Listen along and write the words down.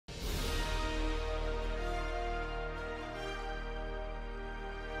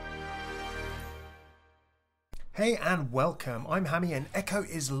Hey and welcome, I'm Hammeh and Echo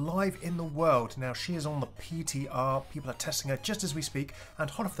is live in the world. Now she is on the PTR, people are testing her just as we speak, and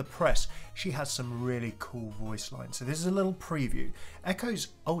hot off the press, she has some really cool voice lines. So this is a little preview. Echo's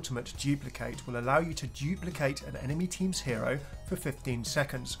ultimate duplicate will allow you to duplicate an enemy team's hero for 15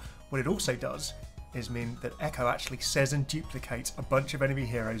 seconds. What it also does is mean that Echo actually says and duplicates a bunch of enemy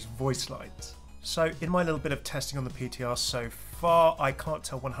heroes' voice lines. So in my little bit of testing on the PTR so far, I can't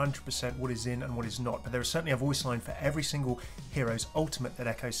tell 100% what is in and what is not, but there is certainly a voice line for every single hero's ultimate that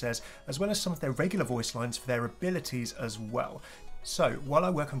Echo says, as well as some of their regular voice lines for their abilities as well. So while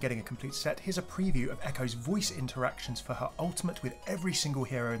I work on getting a complete set, here's a preview of Echo's voice interactions for her ultimate with every single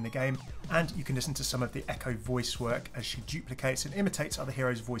hero in the game, and you can listen to some of the Echo voice work as she duplicates and imitates other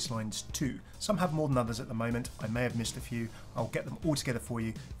heroes' voice lines too. Some have more than others at the moment, I may have missed a few. I'll get them all together for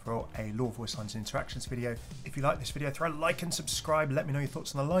you for a Lore Voice Lines and Interactions video. If you like this video, throw a like and subscribe, let me know your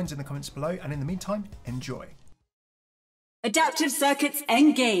thoughts on the lines in the comments below, and in the meantime, enjoy. Adaptive circuits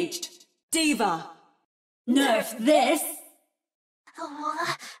engaged. Diva. Nerf this.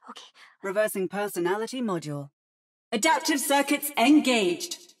 Okay. Reversing personality module. Adaptive circuits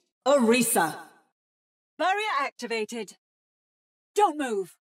engaged. Orisa. Barrier activated. Don't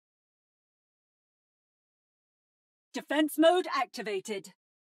move. Defense mode activated.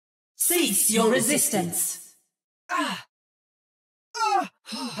 Cease your resistance.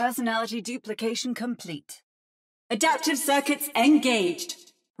 Personality duplication complete. Adaptive circuits engaged.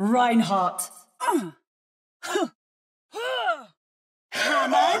 Reinhardt.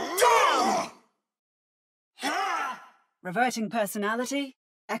 Hammer down! Reverting personality,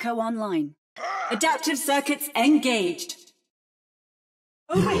 Echo online. Adaptive circuits engaged.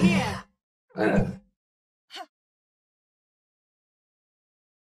 Over here!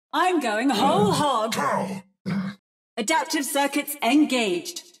 I'm going whole hog! Adaptive circuits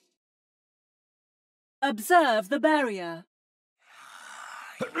engaged. Observe the barrier.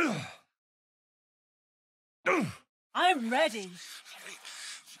 I'm ready.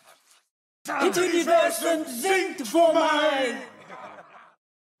 Het universum zingt voor mij!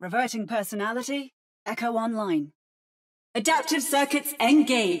 Reverting personality, Echo online. Adaptive circuits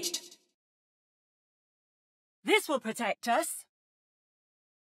engaged. This will protect us.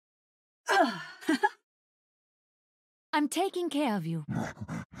 I'm taking care of you.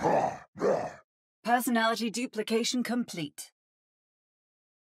 Personality duplication complete.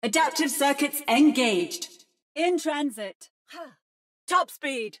 Adaptive circuits engaged. In transit. Top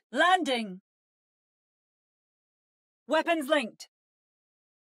speed. Landing. Weapons linked.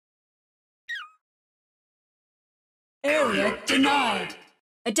 Area denied.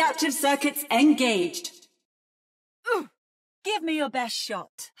 Adaptive circuits engaged. Give me your best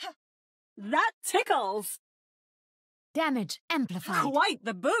shot. That tickles. Damage amplified. Quite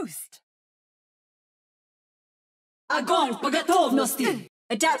the boost. Огонь по готовности!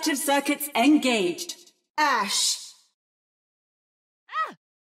 Adaptive circuits engaged. Ash.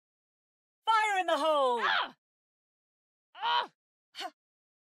 Fire in the hole!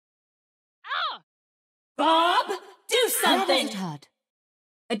 Bob, do something! Hard.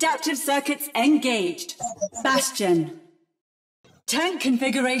 Adaptive circuits engaged. Bastion. Tank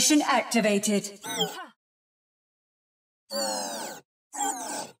configuration activated.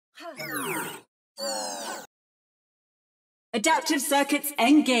 Adaptive circuits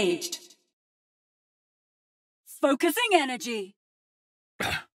engaged. Focusing energy.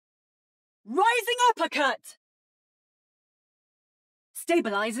 Rising uppercut.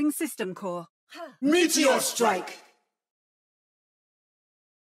 Stabilizing system core. Meteor strike!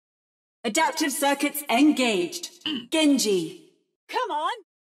 Adaptive circuits engaged. Genji. Come on.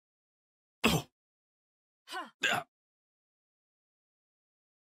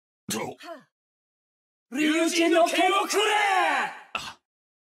 Ryuji no ken wo kure!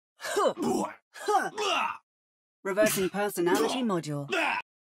 Reversing personality module.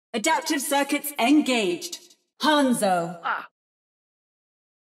 Adaptive circuits engaged. Hanzo.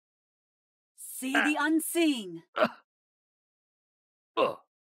 See the unseen.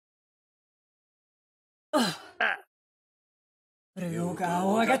 Ryuga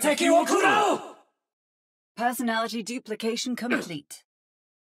wa ga teki wo kurau! Personality duplication complete.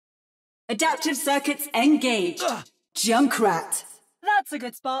 Adaptive circuits engaged. Junkrat. That's a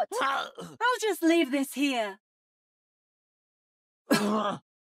good spot. I'll just leave this here. Fire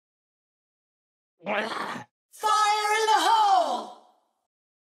in the hole!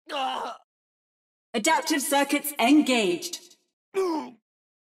 Adaptive circuits engaged.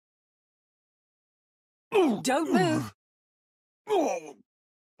 Don't move.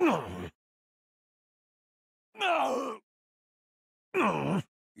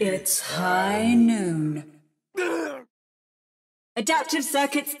 It's high noon. Adaptive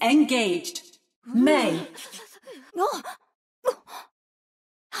circuits engaged. May.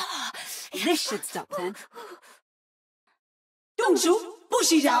 This should stop then. 动手不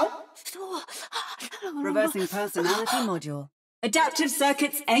许饶。 Reversing personality module. Adaptive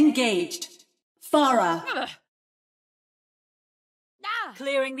circuits engaged. Farah.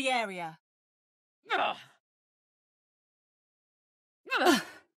 Clearing the area.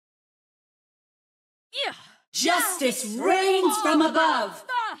 Justice reigns from above.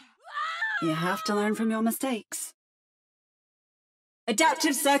 You have to learn from your mistakes.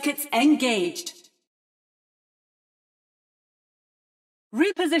 Adaptive circuits engaged.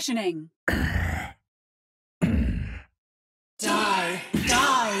 Repositioning. Die,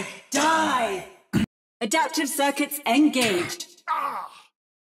 die, die. Adaptive circuits engaged.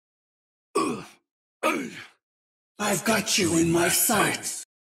 I've got you in my sights.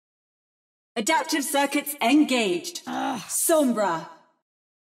 Adaptive circuits engaged. Sombra.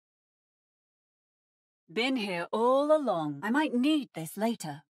 Been here all along. I might need this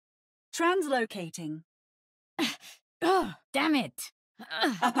later. Translocating. Oh, damn it.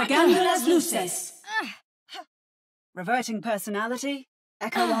 Apagando las luces. Reverting personality.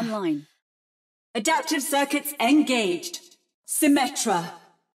 Echo online. Adaptive circuits engaged. Symmetra.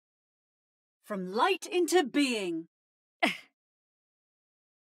 From light into being.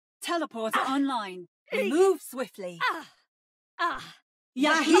 Teleporter online. Move swiftly.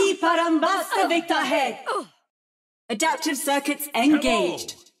 Yahi parambasta victahed. Adaptive circuits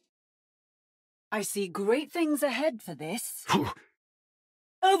engaged. I see great things ahead for this.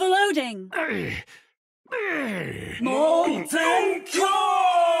 Overloading. Molten core!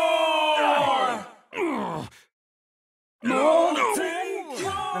 Molten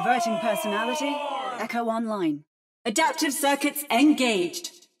core! Reverting personality. Echo online. Adaptive circuits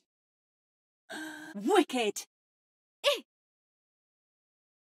engaged. Wicked.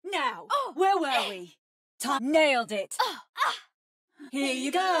 Now, where were we? Nailed it. Here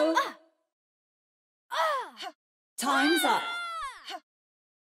you go. Time's up.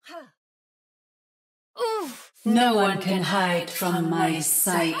 No one can hide from my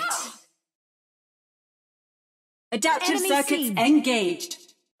sight. Adaptive Enemy circuits seen. engaged.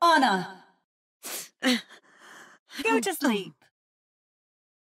 Honor. Go to sleep.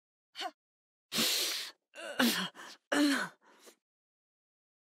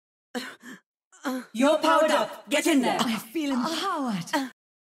 You're powered up. Get in there. I feel empowered.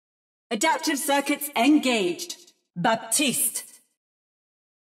 Adaptive circuits engaged. Baptiste.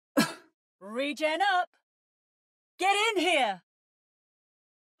 Regen up. Get in here.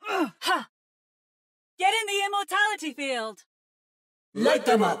 Ha. Get in the immortality field. Light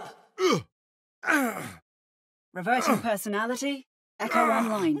them up. Reverting personality. Echo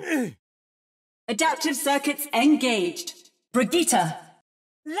online. Adaptive circuits engaged. Brigitte,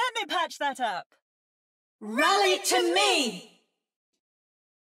 Let me patch that up. rally to me.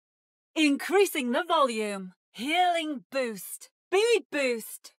 Increasing the volume. Healing boost. Speed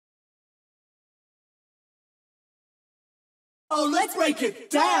boost. Oh, let's break it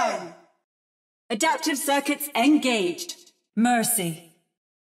down. Adaptive circuits engaged. Mercy.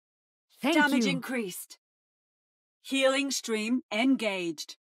 Thank Damage you. increased. Healing stream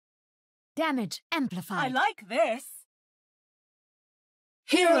engaged. Damage I amplified. like this.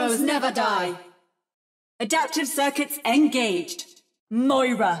 Heroes never die. Adaptive circuits engaged.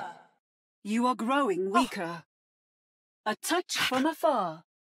 Moira. You are growing weaker. A touch from afar.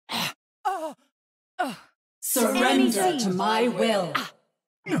 Surrender to my will.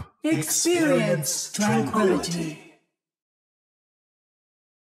 Experience tranquility.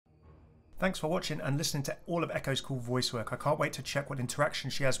 Thanks for watching and listening to all of Echo's cool voice work. I can't wait to check what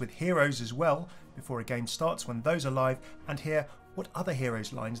interaction she has with heroes as well before a game starts when those are live, and hear what other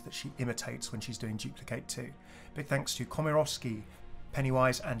heroes' lines that she imitates when she's doing Duplicate 2. Big thanks to Komirovsky,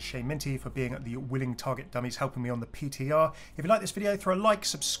 Pennywise and Shay Minty for being the willing target dummies helping me on the PTR. If you like this video, throw a like,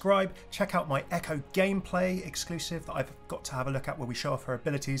 subscribe, check out my Echo gameplay exclusive that I've got to have a look at where we show off her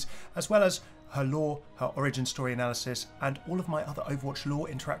abilities, as well as her lore, her origin story analysis, and all of my other Overwatch lore,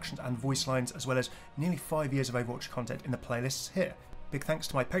 interactions and voice lines, as well as nearly 5 years of Overwatch content in the playlists here. Big thanks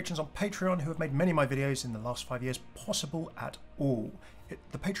to my patrons on Patreon who have made many of my videos in the last 5 years possible at all.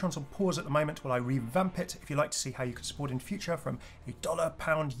 The Patreon's on pause at the moment while I revamp it. If you'd like to see how you can support in future from $1,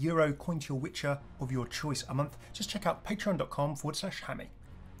 £1, euro, coin to your Witcher of your choice a month, just check out patreon.com/Hammeh.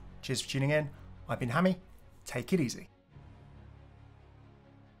 Cheers for tuning in. I've been Hammeh. Take it easy.